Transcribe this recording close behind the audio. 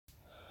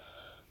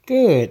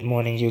Good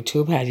morning,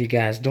 YouTube. How you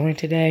guys doing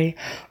today?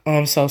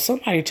 So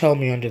somebody told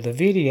me under the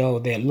video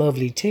that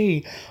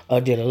Lovelyti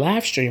did a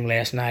live stream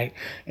last night,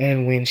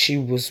 and when she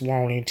was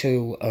wanting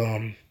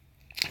to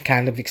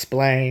kind of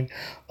explain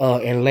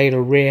and lay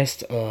to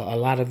rest a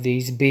lot of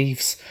these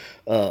beefs,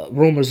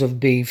 rumors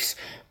of beefs,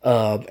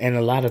 and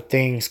a lot of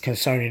things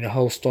concerning the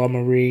whole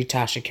Stormy,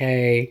 Tasha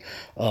K,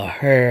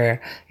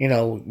 her,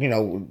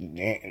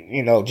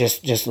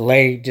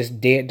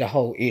 just dead the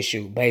whole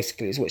issue.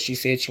 Basically, is what she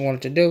said she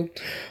wanted to do.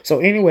 So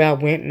anyway, I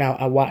went and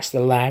I watched the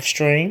live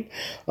stream,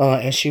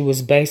 and she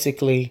was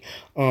basically,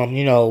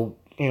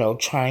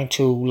 trying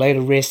to lay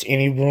to rest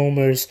any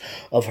rumors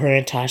of her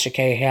and Tasha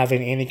K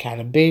having any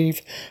kind of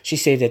beef. She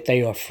said that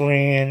they are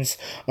friends.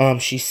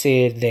 She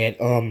said that,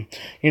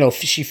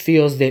 she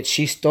feels that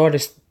she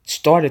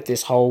started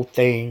this whole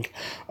thing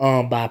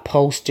by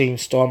posting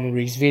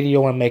Stormy's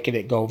video and making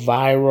it go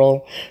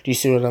viral. Do you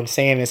see what I'm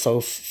saying? And so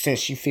since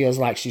she feels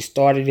like she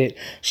started it,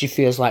 she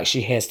feels like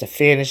she has to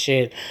finish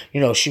it.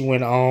 She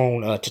went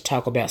on to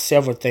talk about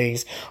several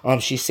things.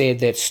 She said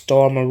that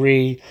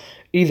Stormy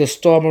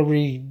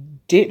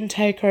didn't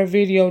take her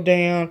video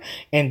down,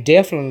 and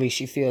definitely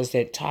she feels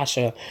that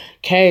Tasha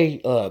K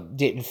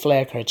didn't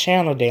flag her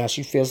channel down.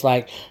 She feels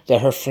like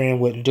that her friend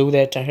wouldn't do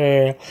that to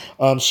her.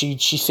 She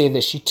said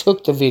that she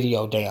took the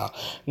video down.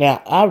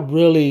 Now, I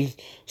really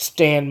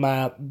stand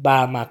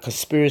by my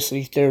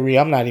conspiracy theory.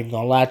 I'm not even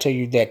gonna lie to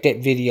you that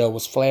video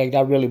was flagged.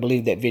 I really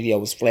believe that video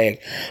was flagged.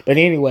 But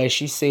anyway,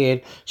 she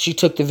said she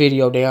took the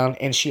video down,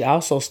 and she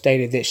also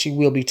stated that she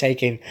will be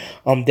taking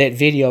that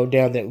video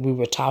down that we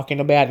were talking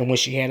about. And when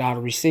she had all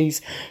the receipts,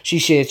 she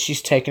said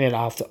she's taking it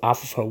off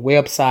of her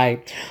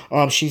website.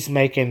 She's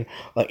making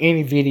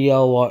any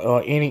video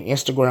or any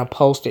Instagram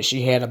post that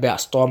she had about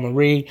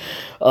Stormy,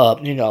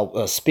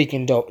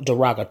 speaking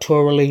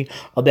derogatorily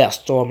about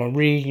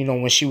Stormy,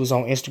 when she was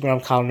on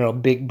Instagram calling her a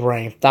big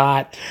brain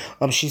thought.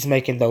 She's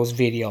making those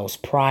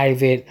videos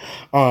private.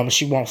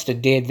 She wants to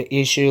dead the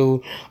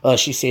issue.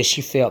 She says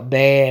she felt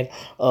bad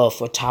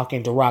for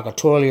talking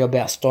derogatorily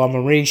about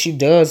Stormy. She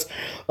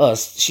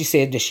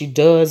said that she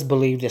does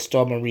believe that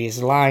Stormy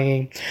is lying,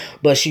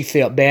 but she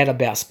felt bad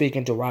about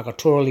speaking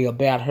derogatorily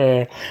about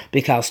her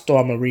because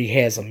Stormy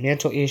has a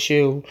mental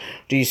issue.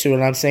 Do you see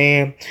what I'm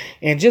saying?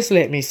 And just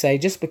let me say,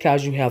 just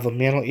because you have a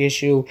mental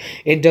issue,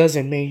 it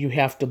doesn't mean you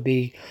have to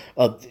be,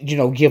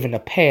 given a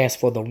pass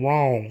for the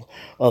wrong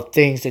of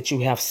things that you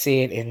have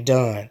said and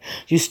done.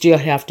 You still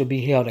have to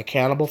be held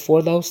accountable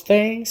for those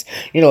things.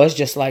 It's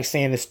just like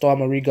saying if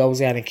Stormy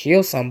goes out and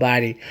kills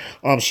somebody,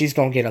 she's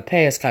going to get a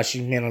pass because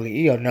she's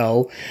mentally ill.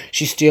 No,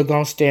 she's still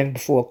going to stand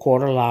before a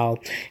court of law,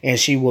 and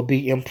she will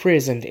be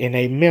imprisoned in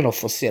a mental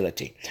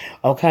facility.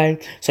 Okay?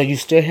 So you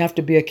still have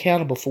to be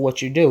accountable for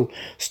what you do.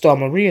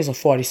 Stormy is a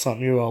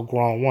 40-something-year-old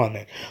grown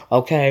woman.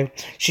 Okay?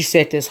 She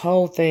set this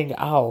whole thing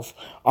off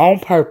on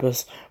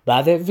purpose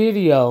by that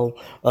video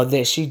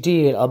that she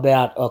did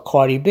about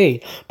Cardi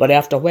B. But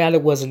after a while,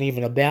 it wasn't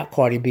even about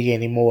Cardi B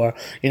anymore.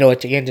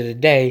 At the end of the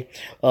day,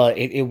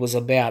 it was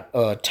about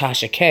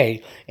Tasha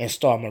K and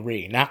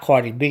Stormy, not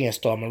Cardi B and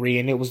Stormy.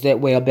 And it was that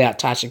way about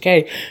Tasha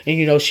K.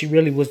 And, she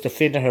really was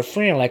defending her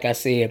friend, like I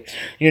said,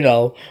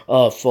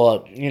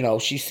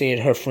 she said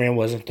her friend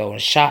wasn't throwing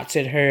shots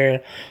at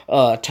her.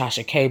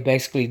 Tasha K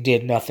basically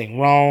did nothing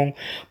wrong.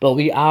 But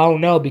we all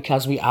know,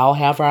 because we all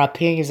have our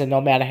opinions, and no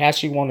matter how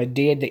she want to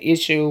dead the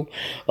issue,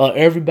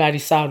 everybody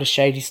saw the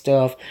shady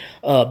stuff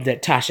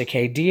that Tasha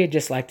K did,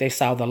 just like they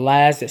saw the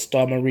lies that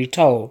Stormy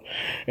told.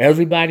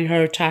 Everybody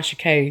heard Tasha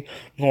K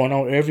going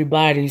on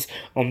everybody's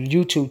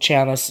YouTube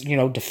channels,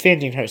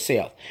 defending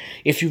herself.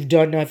 If you've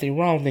done nothing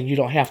wrong, then you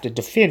don't have to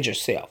defend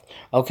yourself,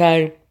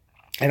 okay?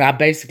 And I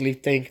basically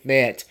think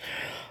that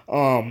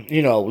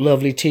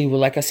Lovelyti,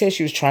 like I said,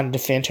 she was trying to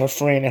defend her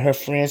friend and her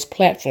friend's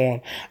platform.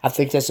 I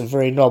think that's a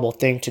very noble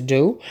thing to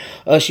do.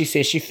 She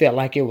said she felt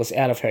like it was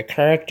out of her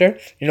character,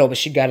 but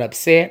she got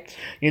upset,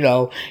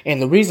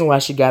 and the reason why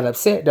she got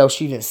upset, though,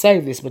 she didn't say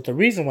this, but the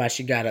reason why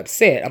she got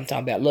upset, I'm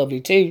talking about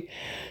Lovelyti,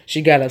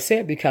 she got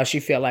upset because she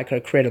felt like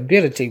her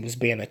credibility was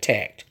being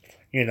attacked,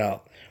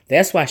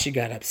 That's why she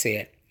got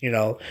upset,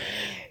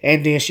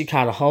 And then she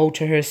kind of hold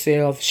to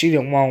herself. She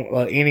didn't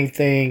want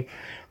anything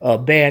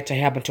bad to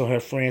happen to her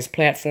friend's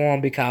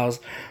platform,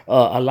 because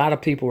a lot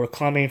of people were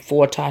coming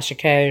for Tasha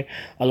K.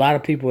 A lot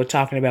of people were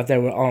talking about they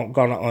were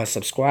going to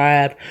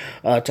unsubscribe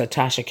to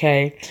Tasha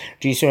K.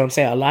 Do you see what I'm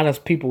saying? A lot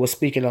of people were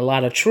speaking a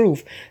lot of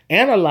truth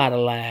and a lot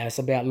of lies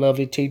about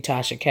Lovelyti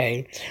Tasha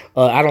K.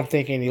 I don't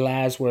think any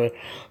lies were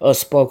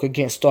spoke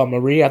against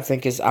Stormy. I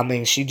think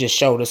she just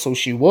showed us who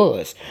she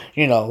was,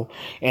 And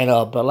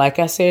but like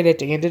I said, at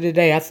the end of the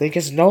day, I think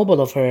it's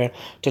noble of her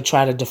to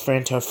try to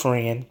defend her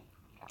friend.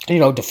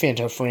 Defend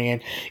her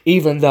friend,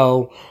 even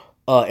though,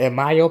 in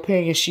my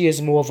opinion, she is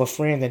more of a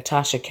friend than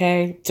Tasha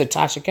K than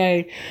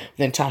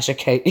Tasha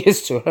K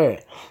is to her.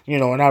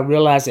 And I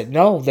realize that,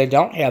 no, they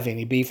don't have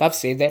any beef. I've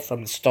said that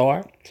from the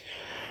start.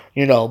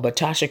 But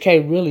Tasha K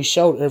really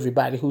showed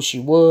everybody who she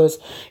was,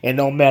 and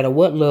no matter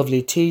what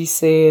Lovelyti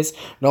says,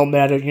 no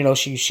matter,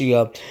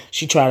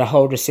 she tried to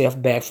hold herself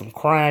back from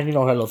crying.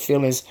 Her little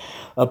feelings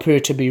appear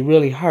to be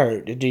really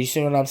hurt. Do you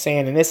see what I'm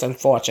saying? And it's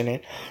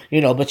unfortunate,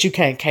 but you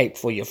can't cape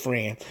for your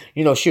friend.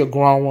 She a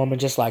grown woman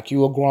just like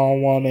you a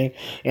grown woman,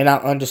 and I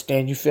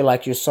understand you feel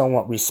like you're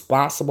somewhat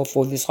responsible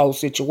for this whole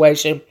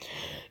situation.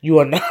 You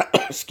are not,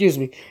 excuse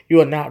me, you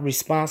are not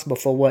responsible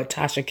for what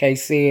Tasha K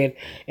said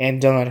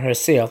and done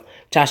herself.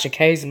 Tasha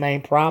K's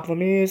main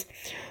problem is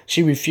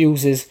she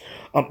refuses,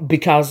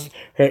 because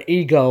her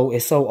ego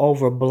is so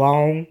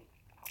overblown,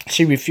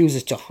 she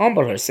refuses to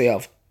humble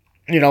herself,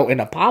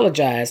 and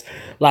apologize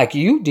like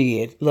you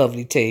did,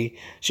 Lovelyti.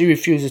 She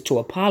refuses to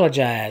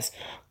apologize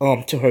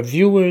to her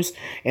viewers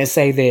and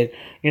say that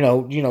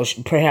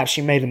perhaps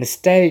she made a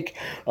mistake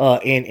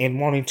in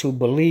wanting to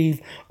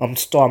believe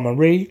Star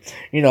Marie,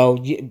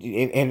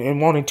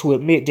 and wanting to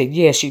admit that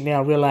yes, she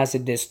now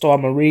realized that Star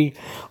Marie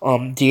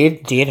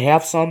did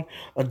have some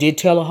did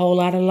tell a whole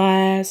lot of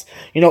lies.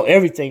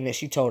 Everything that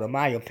she told, in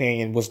my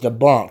opinion, was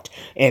debunked,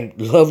 and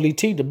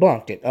Lovelyti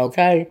debunked it.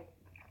 Okay.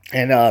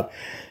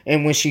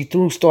 And when she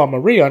threw Star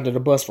Marie under the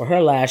bus for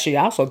her lies, she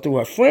also threw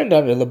her friend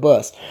under the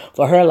bus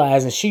for her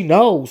lies, and she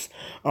knows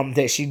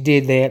that she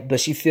did that, but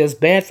she feels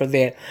bad for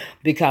that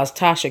because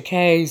Tasha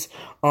K's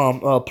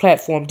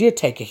platform did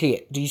take a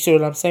hit. Do you see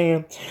what I'm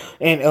saying?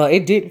 And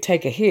it didn't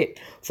take a hit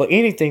for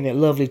anything that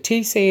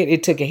Lovelyti said.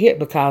 It took a hit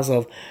because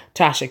of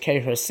Tasha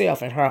K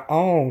herself and her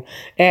own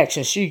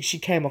actions. She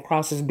came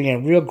across as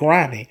being real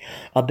grimy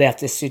about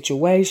this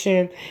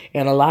situation,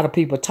 and a lot of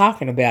people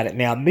talking about it.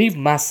 Now, me,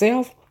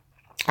 myself,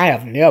 I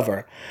have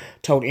never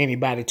told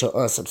anybody to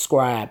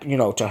unsubscribe,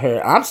 to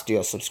her. I'm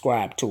still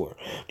subscribed to her.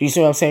 Do you see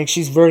what I'm saying?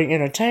 She's very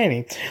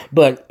entertaining,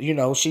 but,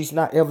 she's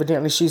not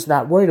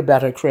worried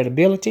about her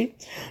credibility,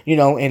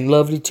 and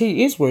Lovelyti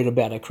is worried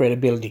about her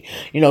credibility.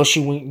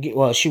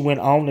 She went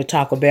on to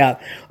talk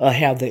about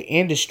how the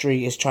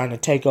industry is trying to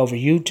take over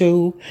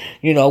YouTube,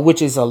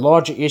 which is a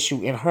larger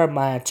issue in her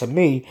mind to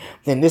me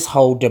than this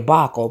whole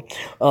debacle,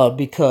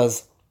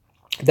 because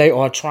they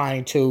are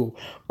trying to,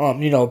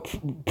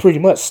 pretty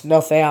much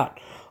snuff out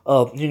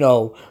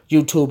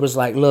YouTubers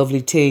like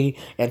Lovelyti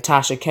and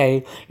Tasha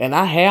K. And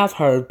I have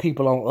heard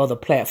people on other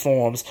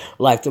platforms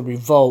like The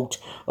Revolt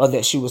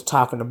that she was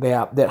talking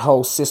about, that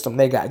whole system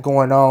they got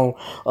going on,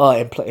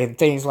 and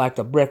things like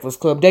The Breakfast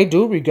Club. They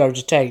do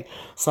regurgitate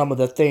some of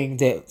the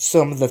things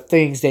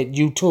that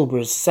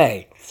YouTubers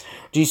say.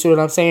 Do you see what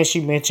I'm saying?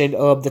 She mentioned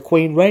the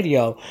Queen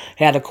Radio,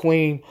 had a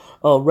Queen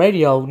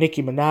radio,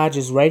 Nicki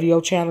Minaj's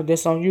radio channel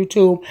that's on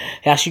YouTube.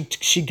 How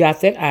she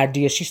got that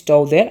idea. She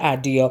stole that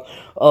idea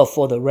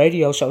for the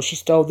radio show. She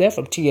stole that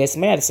from T.S.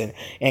 Madison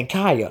and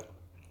Kaya.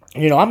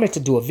 I meant to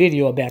do a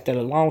video about that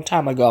a long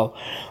time ago,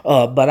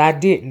 but I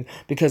didn't,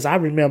 because I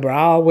remember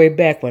all the way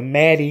back when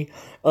Maddie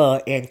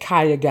and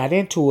Kaya got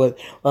into it,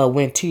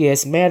 when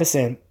T.S.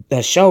 Madison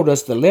showed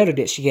us the letter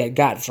that she had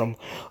gotten from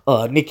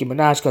Nicki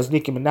Minaj, because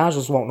Nicki Minaj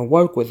was wanting to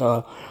work with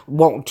her,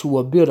 wanting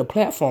to build a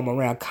platform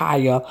around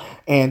Kaya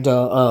and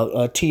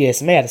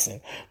T.S. Madison.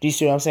 Do you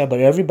see what I'm saying?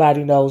 But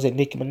everybody knows that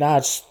Nicki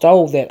Minaj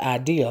stole that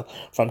idea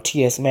from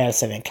T.S.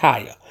 Madison and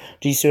Kaya.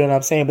 Do you see what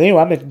I'm saying? But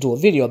anyway, I meant to do a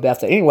video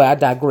about that. Anyway, I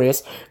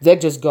digress.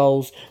 That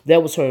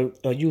was her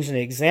using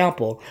an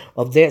example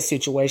of that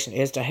situation,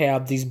 as to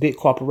have these big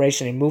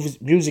corporations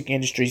and music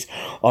industries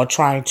are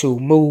trying to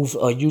move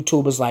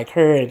YouTubers like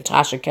her and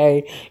Tasha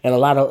K and a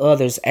lot of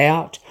others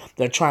out.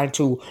 They're trying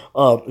to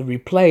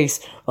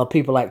replace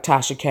people like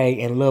Tasha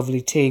K and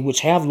Lovelyti,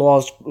 which have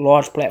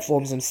large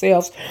platforms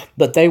themselves,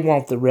 but they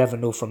want the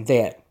revenue from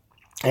that.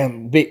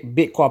 And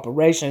big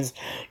corporations,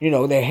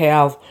 they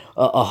have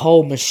a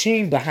whole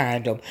machine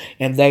behind them,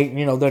 and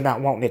they're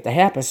not wanting it to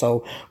happen.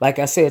 So, like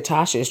I said,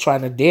 Tasha is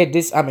trying to dead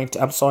this.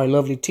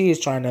 Lovelyti is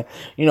trying to,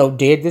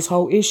 dead this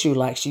whole issue,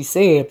 like she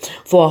said,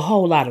 for a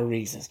whole lot of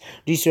reasons.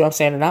 Do you see what I'm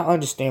saying? And I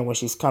understand where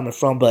she's coming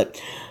from, but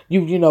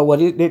you know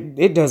what?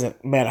 It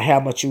doesn't matter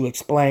how much you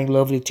explain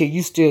Lovelyti,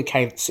 you still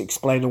can't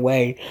explain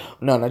away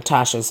none of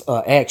Tasha's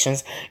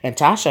actions. And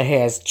Tasha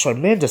has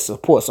tremendous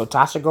support, so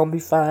Tasha gonna be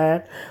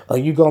fine.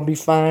 You gonna be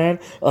fine.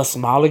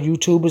 Smaller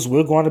YouTubers,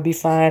 we're going to be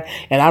fine.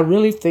 And I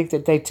really think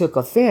that they took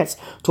offense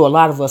to a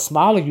lot of us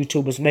smaller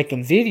YouTubers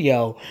making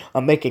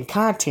making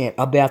content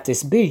about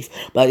this beef.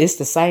 But it's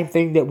the same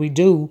thing that we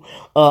do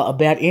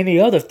about any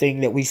other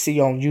thing that we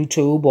see on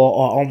YouTube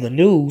or on the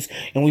news,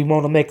 and we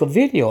want to make a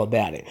video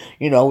about it.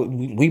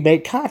 We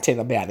make content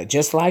about it,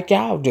 just like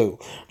y'all do.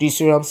 Do you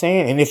see what I'm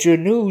saying? And if you're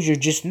news, you're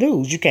just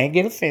news. You can't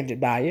get offended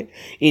by it.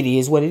 It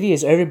is what it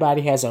is.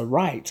 Everybody has a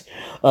right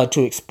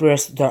to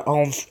express their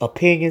own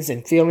opinions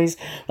and feelings.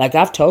 Like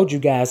I've told you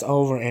guys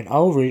over and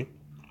over,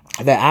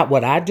 that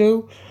what I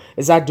do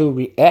is I do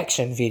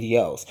reaction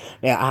videos.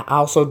 Now, I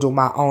also do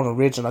my own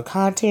original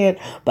content,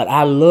 but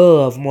I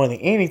love more than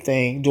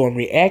anything doing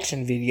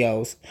reaction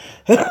videos,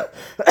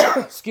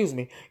 excuse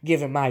me,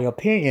 giving my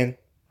opinion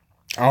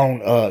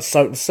on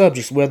certain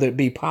subjects, whether it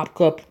be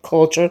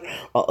culture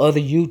or other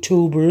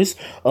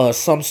YouTubers,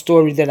 some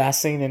story that I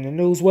seen in the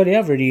news,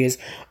 whatever it is.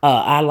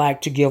 I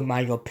like to give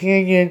my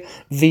opinion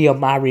via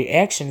my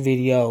reaction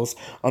videos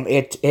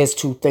as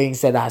to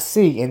things that I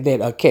see and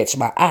that catch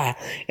my eye.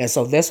 And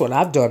so that's what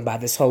I've done by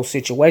this whole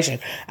situation.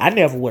 I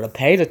never would have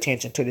paid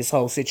attention to this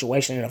whole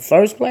situation in the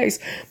first place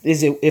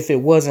if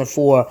it wasn't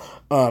for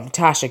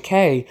Tasha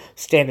K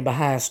standing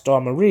behind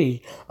Star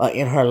Marie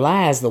in her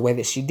lies the way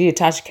that she did.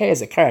 Tasha K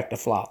is a character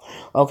flaw,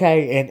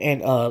 okay?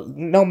 And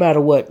no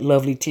matter what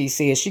Lovelyti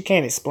says, she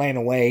can't explain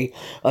away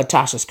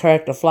Tasha's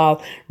character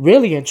flaw.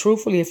 Really and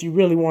truthfully, if you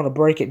really want to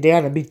break it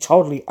down and be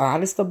totally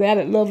honest about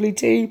it,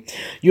 Lovelyti,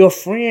 your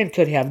friend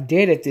could have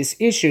deaded this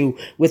issue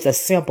with a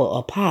simple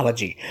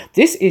apology.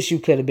 This issue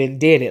could have been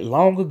deaded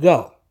long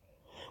ago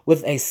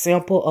with a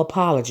simple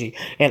apology.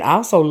 And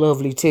also,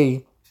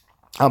 Lovelyti,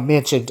 I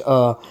mentioned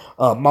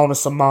Mona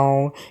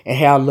Simone and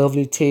how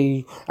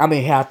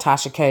how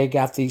Tasha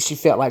K she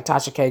felt like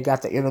Tasha K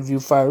got the interview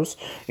first,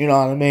 you know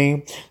what I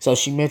mean? So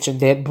she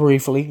mentioned that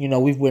briefly,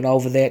 we've went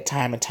over that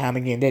time and time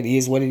again. That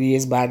is what it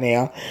is by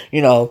now,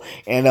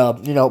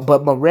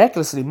 but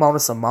miraculously Mona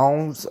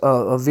Simone's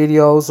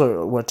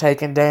videos were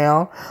taken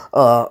down,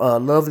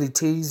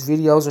 Lovely's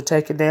videos are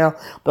taken down,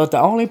 but the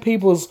only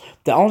person's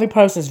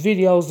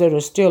videos that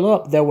are still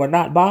up that were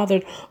not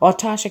bothered are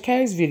Tasha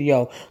K's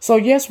video. So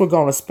yes, we're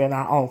going to spin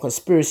our own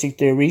conspiracy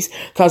theories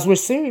because we're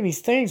seeing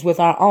these things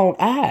with our own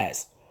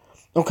eyes.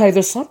 Okay,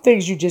 there's some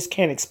things you just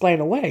can't explain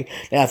away.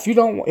 Now,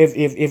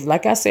 if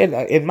like I said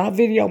in my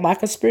video, my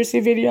conspiracy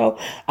video,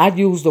 I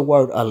use the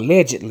word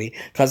allegedly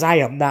because I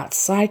am not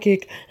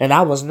psychic and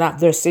I was not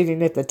there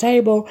sitting at the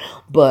table.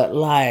 But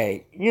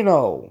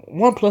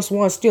 1 plus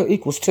 1 still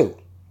equals 2.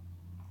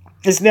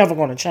 It's never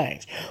going to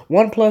change.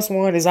 1 plus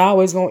 1 is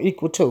always going to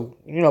equal 2.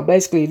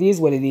 Basically it is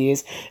what it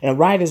is. And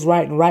right is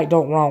right and right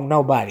don't wrong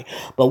nobody.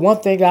 But one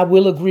thing I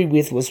will agree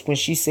with was when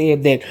she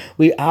said that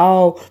we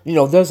all,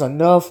 there's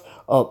enough,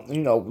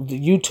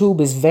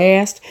 YouTube is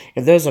vast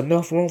and there's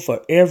enough room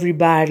for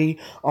everybody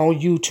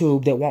on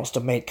YouTube that wants to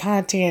make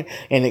content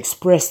and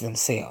express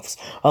themselves.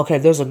 Okay,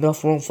 there's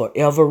enough room for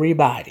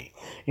everybody.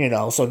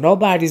 So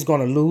nobody's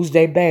going to lose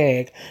their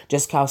bag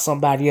just because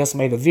somebody else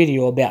made a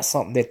video about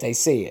something that they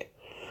said.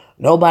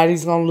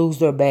 Nobody's gonna lose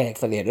their bag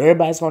for that.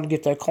 Everybody's gonna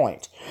get their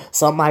coins.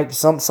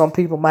 Some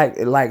people might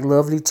like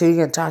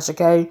Lovelyti and Tasha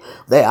K.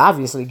 They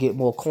obviously get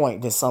more coin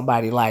than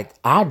somebody like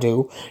I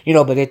do.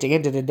 But at the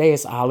end of the day,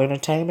 it's all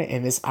entertainment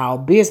and it's all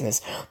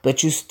business.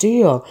 But you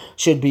still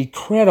should be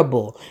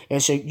credible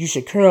and you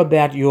should care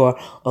about your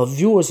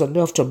viewers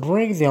enough to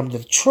bring them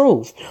the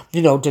truth.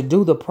 To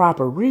do the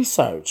proper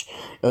research.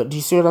 Do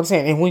you see what I'm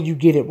saying? And when you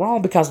get it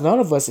wrong, because none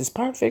of us is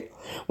perfect,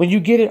 when you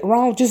get it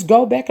wrong, just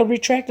go back and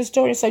retract the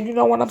story and say, you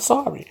know what, I'm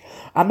sorry.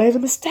 I made a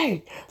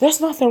mistake.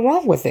 There's nothing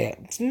wrong with that.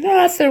 There's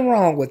nothing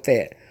wrong with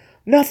that.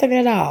 Nothing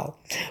at all.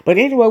 But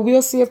anyway,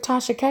 we'll see if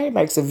Tasha K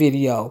makes a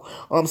video.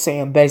 I'm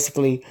saying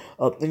basically,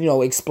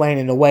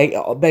 explaining the way,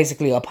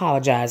 basically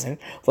apologizing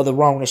for the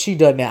wrong that she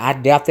done. Now, I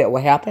doubt that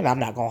will happen. I'm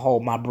not going to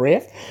hold my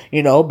breath,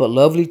 but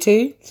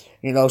Lovelyti,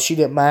 she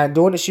didn't mind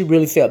doing it. She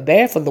really felt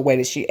bad for the way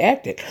that she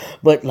acted.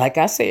 But like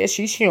I said,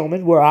 she's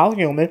human. We're all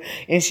human.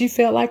 And she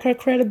felt like her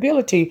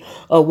credibility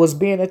was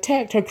being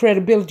attacked. Her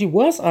credibility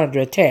was under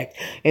attack.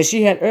 And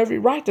she had every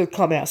right to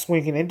come out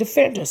swinging and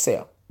defend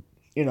herself,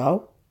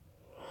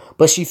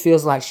 But she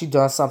feels like she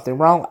done something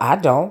wrong. I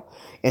don't.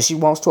 And she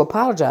wants to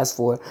apologize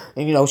for it.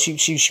 And,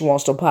 she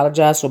wants to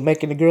apologize for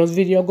making the girl's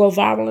video go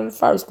viral in the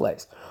first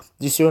place.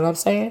 You see what I'm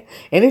saying?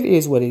 And it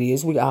is what it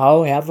is. We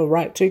all have a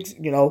right to,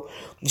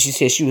 she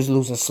said she was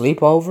losing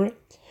sleep over it,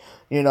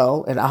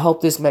 and I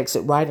hope this makes it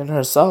right in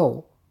her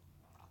soul.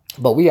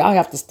 But we all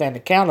have to stand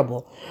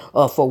accountable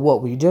for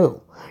what we do.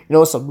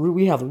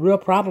 We have a real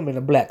problem in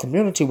the black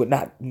community with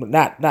not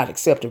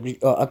accepting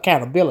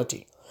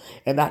accountability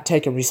and not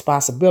taking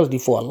responsibility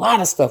for a lot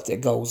of stuff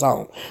that goes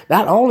on,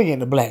 not only in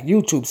the black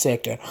YouTube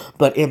sector,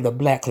 but in the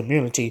black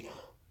community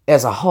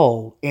as a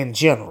whole in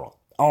general,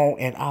 on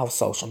and off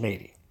social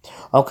media.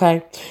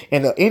 Okay,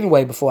 and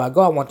anyway, before I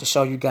go, I want to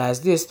show you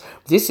guys this.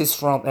 This is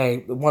from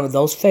one of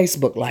those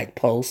Facebook like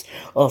posts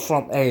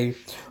from a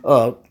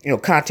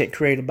content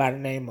creator by the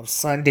name of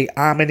Sunday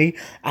Amity.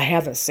 I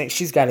haven't seen.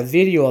 She's got a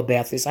video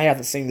about this. I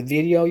haven't seen the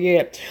video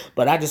yet,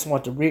 but I just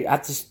want to read. I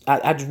just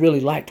really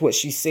liked what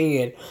she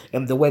said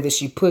and the way that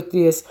she put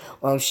this.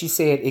 She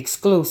said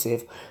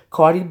exclusive.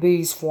 Cardi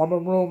B's former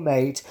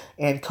roommate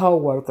and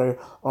co-worker,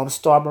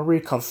 Star Marie,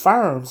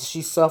 confirms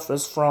she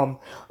suffers from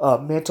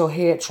mental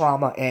head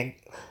trauma and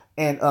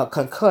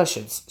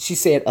concussions. She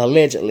said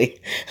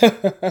allegedly.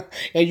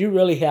 And you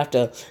really have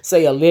to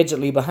say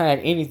allegedly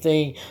behind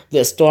anything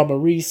that Star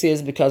Marie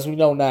says, because we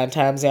know 9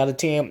 times out of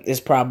 10 it's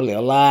probably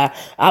a lie.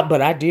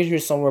 But I did hear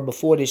somewhere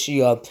before that she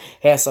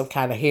had some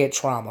kind of head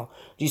trauma.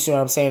 Do you see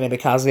what I'm saying? And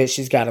because of that,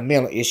 she's got a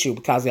mental issue.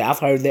 Because I've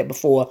heard that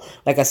before.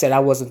 Like I said, I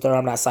wasn't there.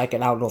 I'm not psychic.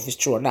 I don't know if it's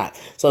true or not.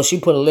 So she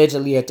put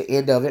allegedly at the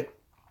end of it.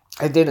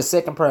 And then the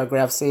second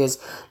paragraph says,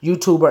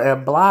 YouTuber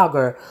and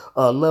blogger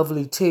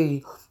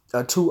Lovelyti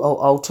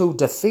 2002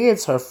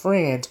 defends her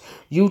friend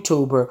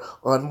YouTuber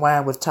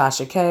Unwind with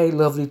Tasha K.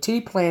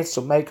 Lovelyti plans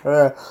to make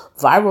her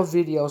viral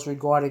videos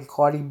regarding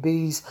Cardi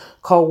B's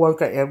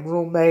co-worker and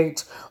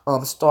roommate,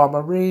 Star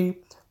Marie.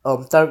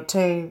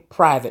 13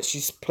 private.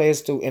 She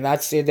plans to, and I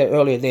said that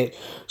earlier that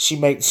she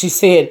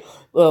said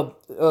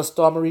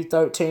Star Marie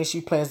 13.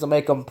 She plans to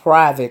make them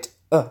private,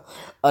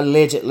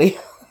 allegedly.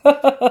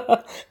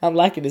 I'm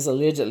liking this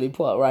allegedly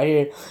part right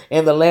here.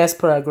 And the last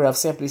paragraph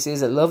simply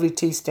says that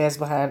Lovelyti stands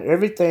behind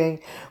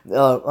everything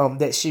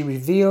that she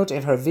revealed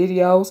in her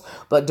videos,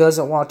 but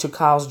doesn't want to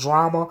cause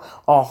drama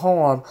or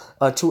harm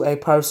to a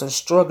person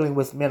struggling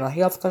with mental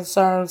health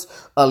concerns,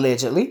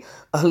 allegedly.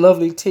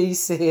 Lovelyti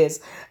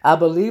says, I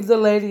believe the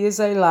lady is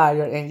a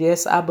liar, and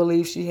yes, I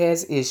believe she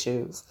has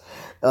issues.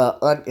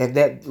 And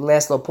that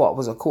last little part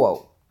was a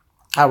quote.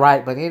 All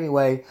right, but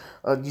anyway,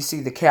 you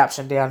see the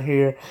caption down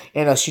here,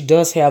 and she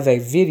does have a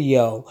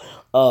video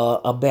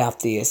about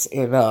this,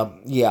 and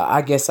yeah,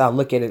 I guess I'll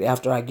look at it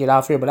after I get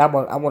off here. But I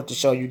want to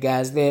show you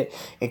guys that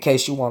in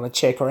case you want to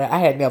check her out. I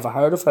had never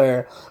heard of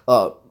her.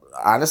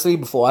 Honestly,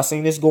 before I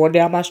seen this going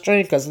down my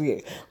stream, because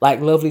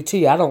like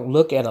Lovelyti, I don't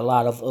look at a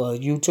lot of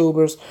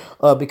YouTubers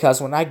because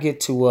when I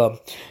get to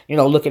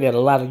looking at a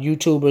lot of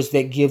YouTubers,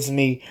 that gives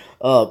me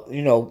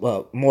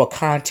more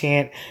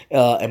content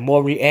and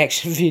more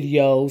reaction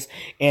videos,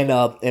 and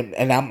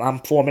I'm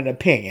forming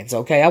opinions.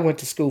 Okay, I went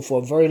to school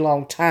for a very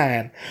long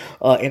time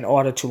in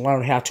order to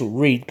learn how to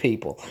read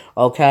people.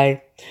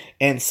 Okay.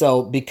 And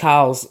so,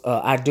 because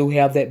I do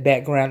have that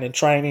background and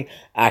training,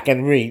 I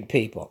can read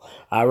people.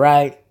 All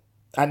right.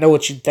 I know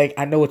what you think.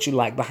 I know what you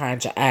like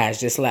behind your eyes.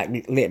 Just let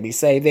me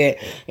say that.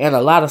 And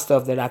a lot of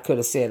stuff that I could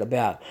have said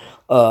about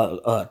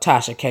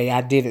Tasha K,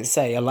 I didn't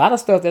say. A lot of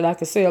stuff that I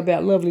could say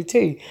about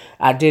Lovelyti,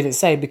 I didn't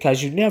say,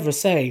 because you never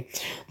say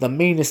the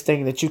meanest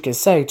thing that you can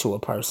say to a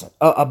person,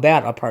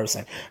 about a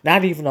person.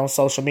 Not even on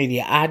social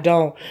media. I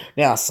don't.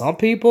 Now, some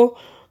people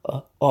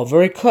are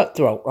very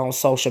cutthroat on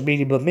social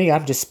media, but me,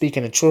 I'm just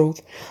speaking the truth.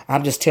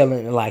 I'm just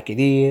telling it like it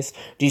is.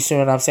 Do you see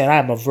what I'm saying? I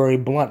am a very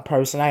blunt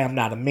person. I am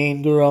not a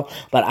mean girl,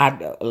 but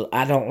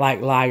I don't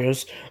like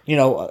liars.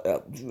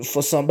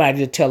 For somebody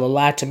to tell a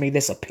lie to me,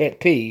 that's a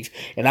pet peeve,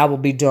 and I will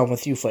be done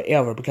with you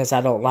forever because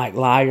I don't like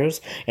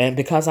liars, and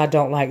because I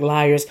don't like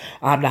liars,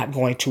 I'm not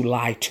going to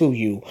lie to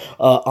you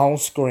on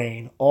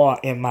screen or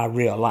in my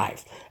real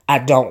life. I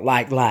don't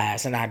like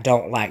lies, and I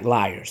don't like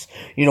liars.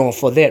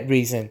 For that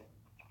reason,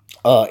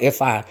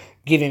 if I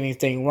get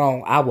anything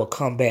wrong, I will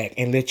come back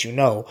and let you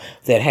know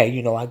that,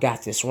 hey, I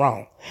got this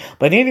wrong.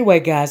 But anyway,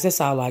 guys, that's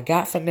all I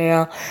got for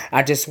now.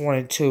 I just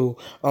wanted to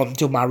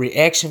do my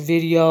reaction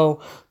video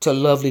to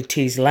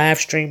Lovelyty's live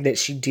stream that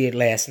she did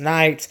last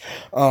night.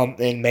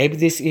 And maybe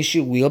this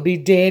issue will be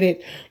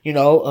deaded,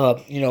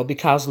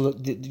 because,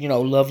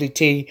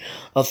 Lovelyti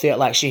felt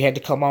like she had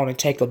to come on and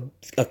take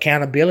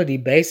accountability,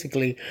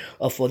 basically,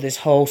 for this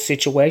whole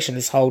situation,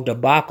 this whole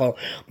debacle.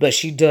 But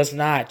she is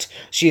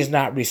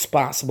not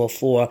responsible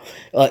for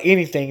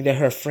anything that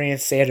her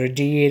friend said or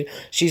did.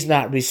 She's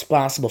not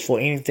responsible for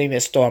anything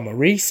that Star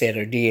Marie said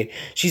or did.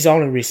 She's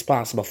only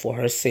responsible for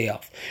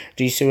herself.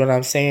 Do you see what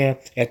I'm saying?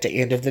 At the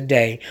end of the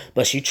day.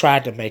 But she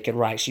tried to make it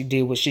right. She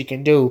did what she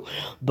can do.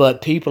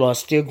 But people are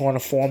still going to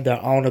form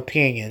their own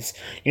opinions,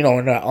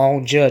 and their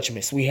own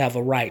judgments. We have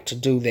a right to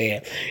do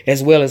that.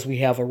 As well as we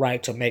have a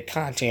right to make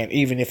content,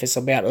 even if it's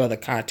about other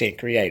content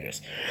creators.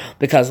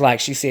 Because like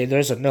she said,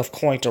 there's enough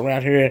coins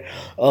around here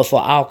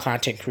for all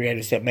content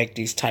creators that make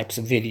these types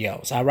of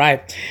videos. All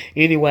right.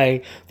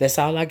 Anyway, that's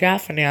all I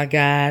got for now,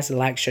 guys.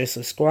 Like, share,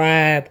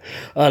 subscribe.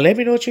 Let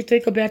me know what you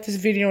think about this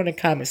video in the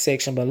comment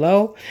section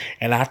below,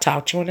 and I'll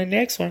talk to you in the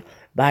next one.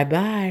 Bye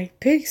bye.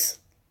 Peace.